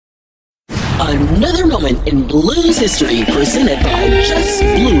Another moment in blues history presented by Just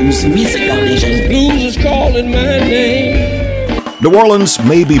Blues Music Foundation. Blues is calling my name. New Orleans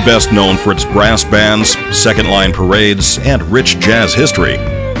may be best known for its brass bands, second-line parades, and rich jazz history,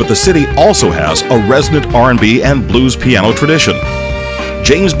 but the city also has a resonant R&B and blues piano tradition.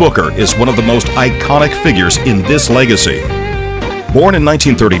 James Booker is one of the most iconic figures in this legacy. Born in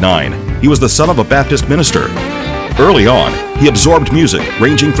 1939, he was the son of a Baptist minister. Early on, he absorbed music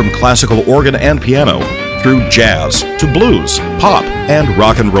ranging from classical organ and piano through jazz to blues, pop, and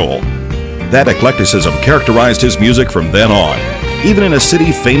rock and roll. That eclecticism characterized his music from then on. Even in a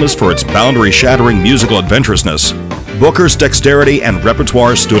city famous for its boundary-shattering musical adventurousness, Booker's dexterity and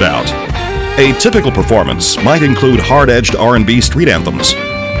repertoire stood out. A typical performance might include hard-edged R&B street anthems,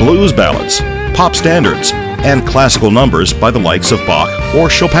 blues ballads, pop standards, and classical numbers by the likes of Bach or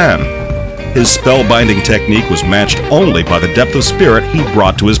Chopin. His spellbinding technique was matched only by the depth of spirit he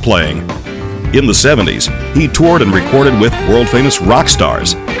brought to his playing. In the 70s, he toured and recorded with world-famous rock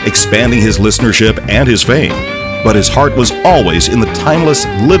stars, expanding his listenership and his fame, but his heart was always in the timeless,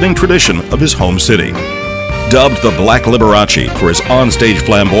 living tradition of his home city. Dubbed the Black Liberace for his onstage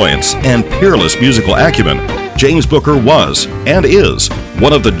flamboyance and peerless musical acumen, James Booker was, and is,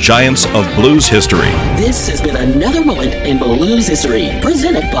 one of the giants of blues history. This has been another moment in blues history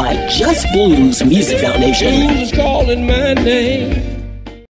presented by Just Blues Music Foundation. Blues is calling my name.